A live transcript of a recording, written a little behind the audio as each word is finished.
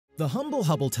The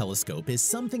Hubble Telescope is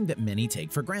something that many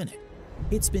take for granted.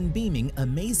 It's been beaming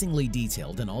amazingly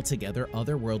detailed and altogether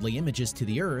otherworldly images to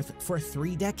the Earth for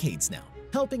 3 decades now,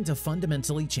 helping to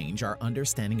fundamentally change our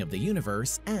understanding of the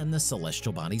universe and the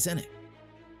celestial bodies in it.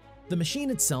 The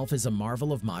machine itself is a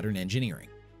marvel of modern engineering.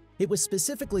 It was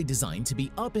specifically designed to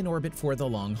be up in orbit for the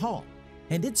long haul,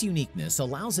 and its uniqueness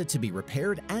allows it to be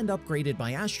repaired and upgraded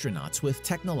by astronauts with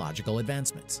technological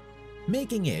advancements,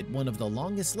 making it one of the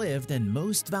longest-lived and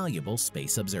most valuable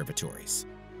space observatories.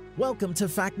 Welcome to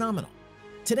Factnominal.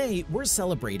 Today, we're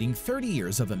celebrating 30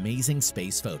 years of amazing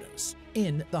space photos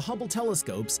in the Hubble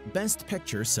Telescope's best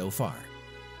picture so far.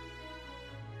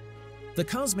 The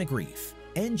Cosmic Reef,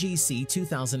 NGC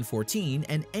 2014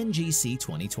 and NGC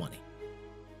 2020.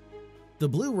 The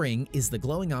blue ring is the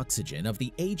glowing oxygen of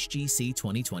the HGC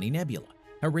 2020 nebula,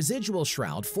 a residual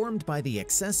shroud formed by the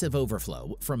excessive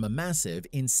overflow from a massive,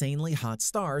 insanely hot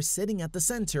star sitting at the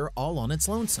center all on its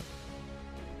lonesome.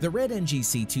 The red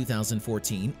NGC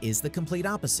 2014 is the complete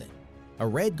opposite, a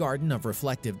red garden of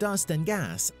reflective dust and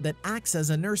gas that acts as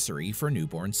a nursery for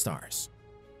newborn stars.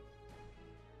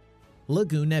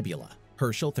 Lagoon Nebula,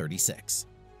 Herschel 36.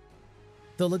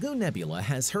 The Lagoon Nebula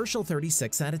has Herschel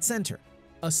 36 at its center,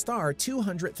 a star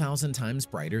 200,000 times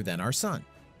brighter than our Sun.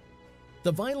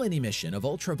 The violent emission of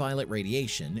ultraviolet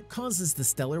radiation causes the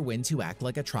stellar wind to act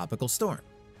like a tropical storm,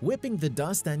 whipping the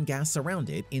dust and gas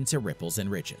around it into ripples and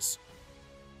ridges.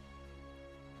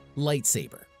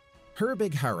 Lightsaber,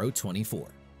 Herbig-Haro 24.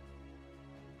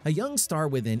 A young star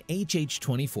within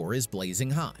HH24 is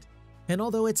blazing hot, and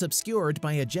although it's obscured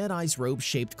by a Jedi's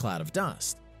robe-shaped cloud of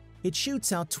dust, it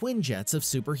shoots out twin jets of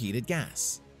superheated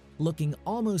gas, looking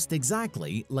almost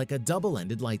exactly like a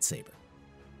double-ended lightsaber.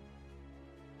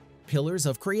 Pillars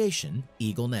of Creation,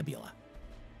 Eagle Nebula.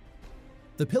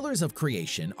 The Pillars of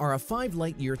Creation are a 5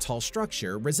 light-year tall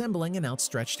structure resembling an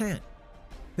outstretched hand.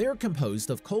 They are composed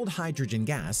of cold hydrogen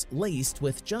gas laced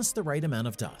with just the right amount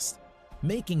of dust,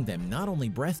 making them not only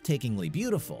breathtakingly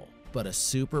beautiful, but a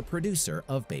super producer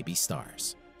of baby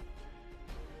stars.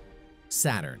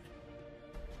 Saturn.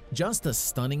 Just a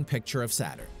stunning picture of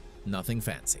Saturn, nothing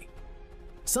fancy.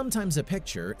 Sometimes a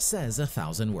picture says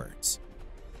 1,000 words.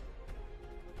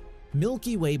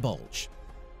 Milky Way Bulge.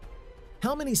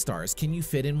 How many stars can you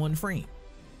fit in one frame?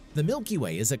 The Milky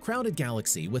Way is a crowded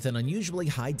galaxy with an unusually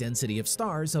high density of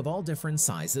stars of all different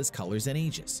sizes, colors, and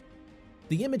ages.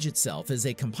 The image itself is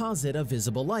a composite of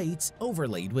visible light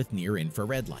overlaid with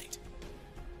near-infrared light.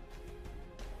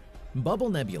 Bubble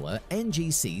Nebula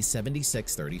NGC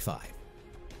 7635.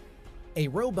 A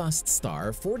robust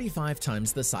star 45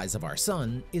 times the size of our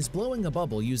Sun is blowing a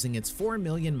bubble using its 4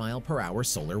 million mph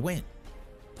solar wind,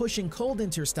 pushing cold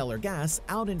interstellar gas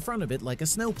out in front of it like a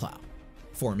snowplow,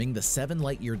 forming the 7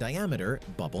 light-year diameter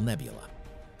Bubble Nebula.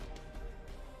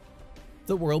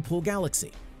 The Whirlpool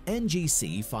Galaxy,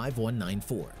 NGC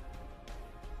 5194.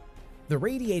 The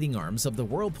radiating arms of the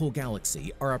Whirlpool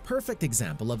Galaxy are a perfect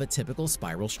example of a typical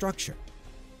spiral structure.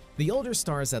 The older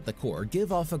stars at the core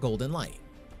give off a golden light,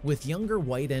 with younger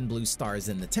white and blue stars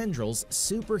in the tendrils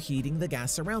superheating the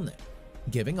gas around them,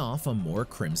 giving off a more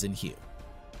crimson hue.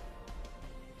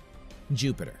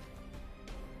 Jupiter.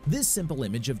 This simple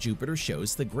image of Jupiter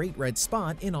shows the Great Red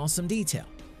Spot in awesome detail.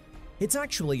 It's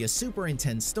actually a super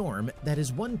intense storm that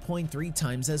is 1.3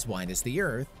 times as wide as the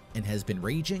Earth and has been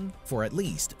raging for at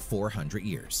least 400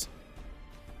 years.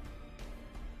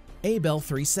 Abell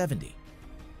 370.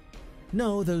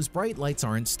 No, those bright lights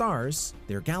aren't stars,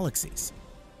 they're galaxies.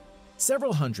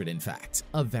 Several hundred, in fact,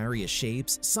 of various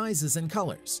shapes, sizes, and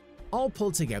colors, all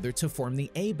pulled together to form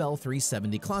the Abell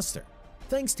 370 cluster,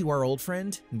 thanks to our old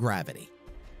friend, gravity.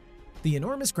 The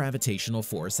enormous gravitational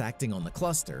force acting on the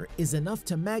cluster is enough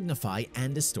to magnify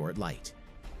and distort light.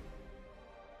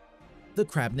 The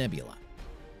Crab Nebula.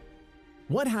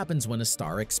 What happens when a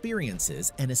star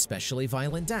experiences an especially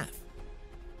violent death?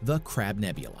 The Crab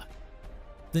Nebula.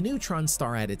 The neutron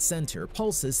star at its center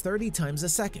pulses 30 times a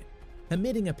second,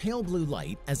 emitting a pale blue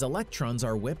light as electrons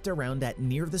are whipped around at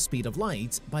near the speed of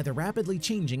light by the rapidly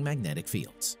changing magnetic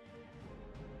fields.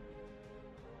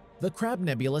 The Crab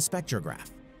Nebula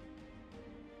Spectrograph.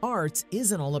 Art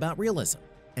isn't all about realism,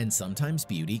 and sometimes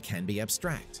beauty can be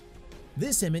abstract.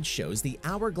 This image shows the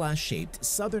hourglass-shaped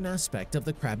southern aspect of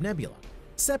the Crab Nebula,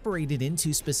 separated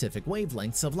into specific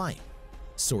wavelengths of light,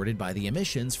 sorted by the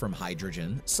emissions from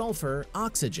hydrogen, sulfur,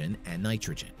 oxygen, and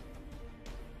nitrogen.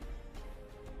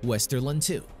 Westerlund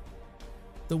 2.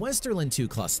 The Westerlund 2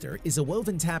 cluster is a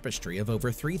woven tapestry of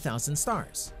over 3,000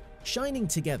 stars, shining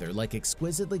together like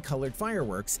exquisitely colored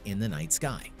fireworks in the night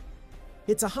sky.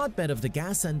 It's a hotbed of the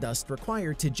gas and dust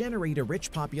required to generate a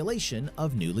rich population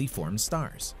of newly formed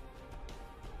stars.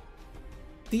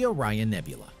 The Orion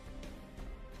Nebula.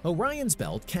 Orion's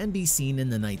belt can be seen in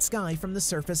the night sky from the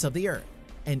surface of the Earth,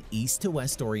 an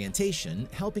east-to-west orientation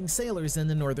helping sailors in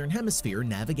the northern hemisphere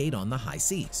navigate on the high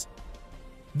seas.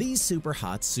 These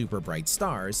super-hot, super-bright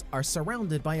stars are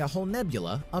surrounded by a whole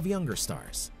nebula of younger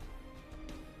stars.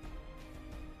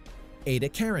 Eta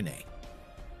Carinae.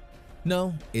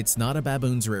 No, it's not a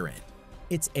baboon's rear end.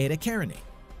 It's Eta Carinae,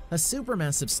 a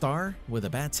supermassive star with a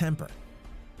bad temper.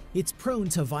 It's prone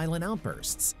to violent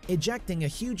outbursts, ejecting a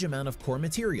huge amount of core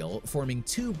material, forming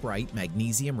two bright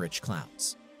magnesium-rich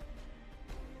clouds.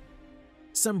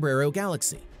 Sombrero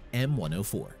Galaxy,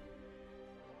 M104.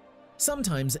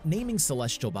 Sometimes naming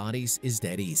celestial bodies is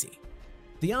dead easy.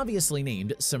 The obviously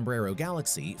named Sombrero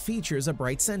Galaxy features a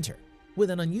bright center, with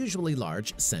an unusually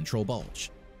large central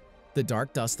bulge. The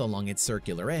dark dust along its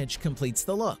circular edge completes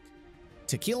the look.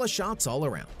 Tequila shots all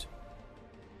around.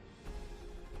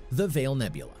 The Veil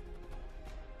Nebula.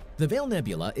 The Veil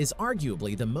Nebula is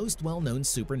arguably the most well-known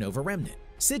supernova remnant,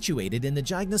 situated in the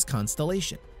Cygnus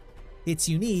constellation. It's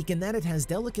unique in that it has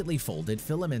delicately folded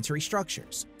filamentary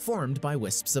structures formed by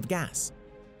wisps of gas.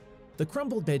 The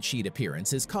crumbled bedsheet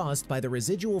appearance is caused by the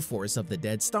residual force of the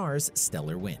dead star's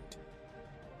stellar wind.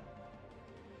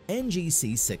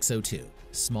 NGC 602,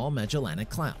 Small Magellanic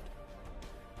Cloud.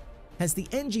 As the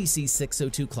NGC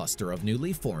 602 cluster of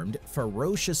newly formed,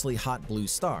 ferociously hot blue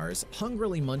stars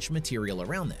hungrily munch material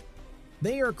around them,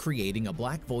 they are creating a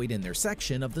black void in their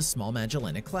section of the Small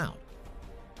Magellanic Cloud.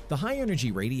 The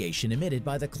high-energy radiation emitted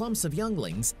by the clumps of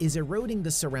younglings is eroding the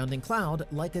surrounding cloud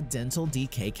like a dental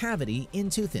decay cavity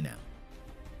in tooth enamel.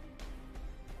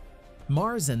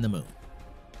 Mars and the Moon.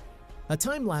 A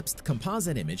time-lapsed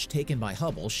composite image taken by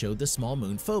Hubble showed the small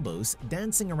moon Phobos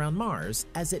dancing around Mars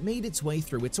as it made its way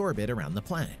through its orbit around the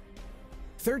planet.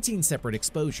 13 separate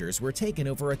exposures were taken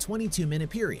over a 22-minute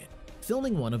period,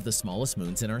 filming one of the smallest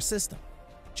moons in our system,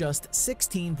 just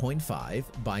 16.5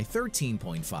 by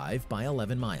 13.5 by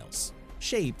 11 miles,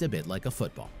 shaped a bit like a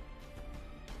football.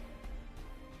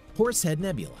 Horsehead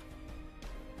Nebula.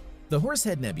 The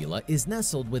Horsehead Nebula is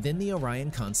nestled within the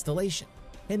Orion constellation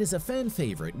and is a fan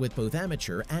favorite with both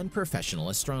amateur and professional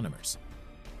astronomers.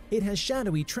 It has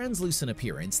shadowy, translucent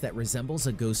appearance that resembles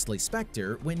a ghostly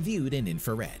specter when viewed in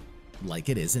infrared, like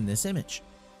it is in this image.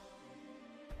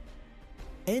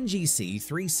 NGC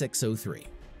 3603.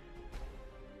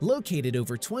 Located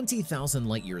over 20,000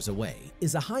 light-years away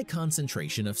is a high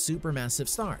concentration of supermassive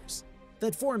stars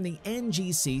that form the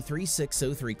NGC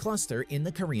 3603 cluster in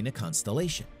the Carina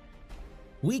constellation.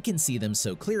 We can see them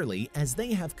so clearly as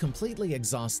they have completely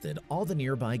exhausted all the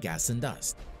nearby gas and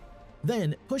dust,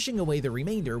 then pushing away the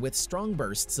remainder with strong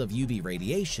bursts of UV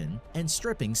radiation and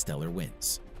stripping stellar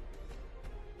winds.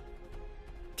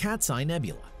 Cat's Eye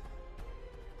Nebula.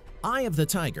 Eye of the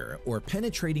Tiger, or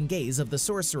penetrating gaze of the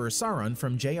sorcerer Sauron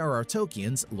from J.R.R.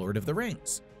 Tolkien's Lord of the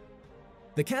Rings.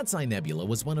 The Cat's Eye Nebula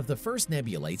was one of the first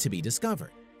nebulae to be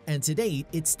discovered, and to date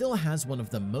it still has one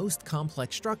of the most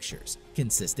complex structures,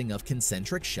 consisting of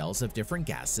concentric shells of different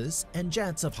gases and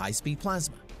jets of high-speed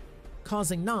plasma,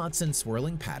 causing knots and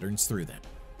swirling patterns through them.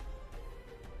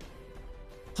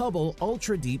 Hubble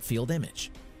Ultra Deep Field Image.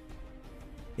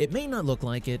 It may not look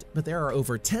like it, but there are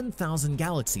over 10,000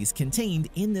 galaxies contained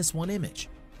in this one image.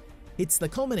 It's the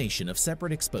culmination of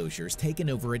separate exposures taken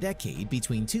over a decade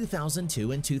between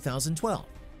 2002 and 2012,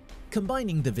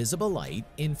 combining the visible light,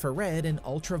 infrared, and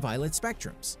ultraviolet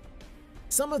spectrums.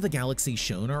 Some of the galaxies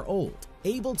shown are old,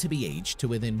 able to be aged to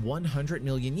within 100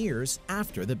 million years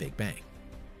after the Big Bang.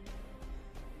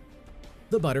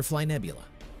 The Butterfly Nebula.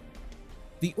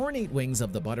 The ornate wings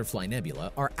of the Butterfly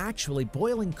Nebula are actually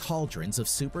boiling cauldrons of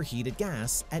superheated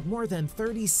gas at more than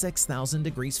 36,000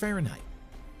 degrees Fahrenheit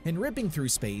and ripping through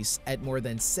space at more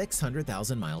than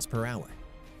 600,000 miles per hour.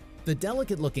 The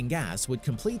delicate-looking gas would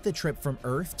complete the trip from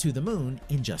Earth to the Moon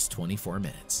in just 24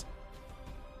 minutes.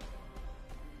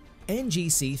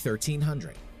 NGC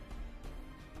 1300.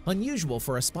 Unusual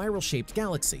for a spiral-shaped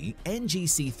galaxy,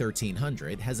 NGC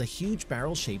 1300 has a huge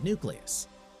barrel-shaped nucleus,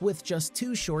 with just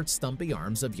two short stumpy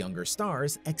arms of younger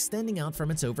stars extending out from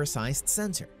its oversized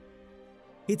center.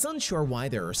 It's unsure why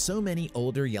there are so many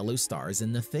older yellow stars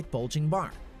in the thick bulging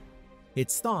bar.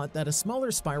 It's thought that a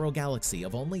smaller spiral galaxy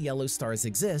of only yellow stars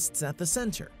exists at the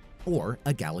center, or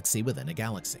a galaxy within a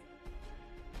galaxy.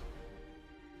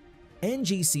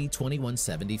 NGC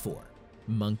 2174,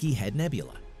 Monkey Head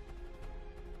Nebula.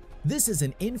 This is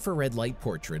an infrared light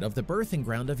portrait of the birthing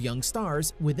ground of young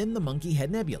stars within the Monkey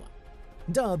Head Nebula,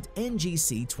 dubbed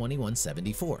NGC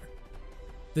 2174.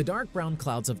 The dark brown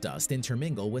clouds of dust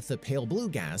intermingle with the pale blue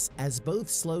gas as both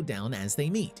slow down as they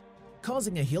meet,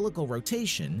 causing a helical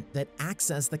rotation that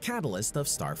acts as the catalyst of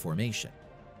star formation.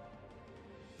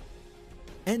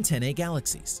 Antennae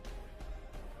galaxies.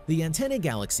 The antennae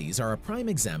galaxies are a prime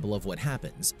example of what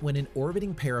happens when an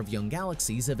orbiting pair of young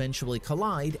galaxies eventually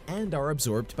collide and are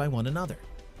absorbed by one another.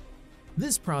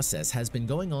 This process has been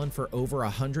going on for over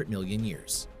 100 million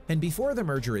years, and before the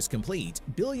merger is complete,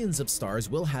 billions of stars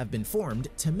will have been formed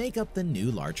to make up the new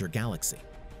larger galaxy.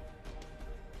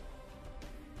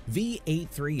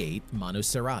 V838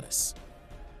 Monocerotis.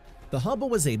 The Hubble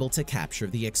was able to capture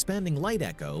the expanding light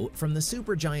echo from the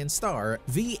supergiant star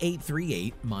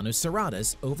V838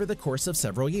 Monocerotis over the course of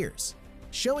several years,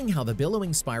 showing how the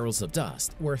billowing spirals of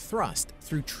dust were thrust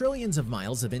through trillions of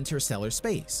miles of interstellar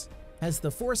space as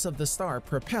the force of the star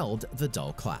propelled the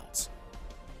dull clouds.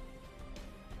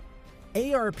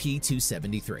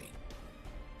 ARP-273.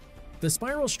 The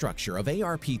spiral structure of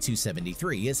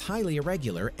ARP-273 is highly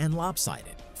irregular and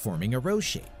lopsided, forming a rose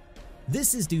shape.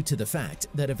 This is due to the fact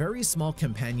that a very small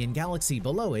companion galaxy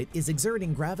below it is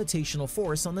exerting gravitational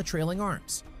force on the trailing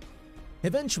arms.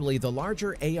 Eventually, the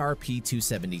larger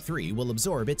ARP-273 will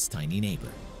absorb its tiny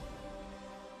neighbor.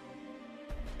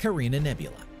 Carina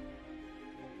Nebula.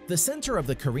 The center of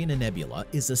the Carina Nebula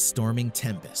is a storming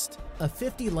tempest, a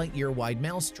 50 light-year wide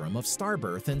maelstrom of star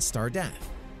birth and star death,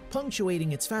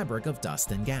 punctuating its fabric of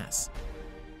dust and gas.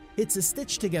 It's a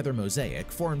stitched-together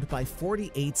mosaic formed by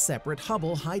 48 separate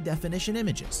Hubble high-definition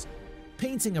images,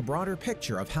 painting a broader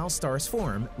picture of how stars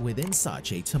form within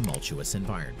such a tumultuous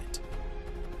environment.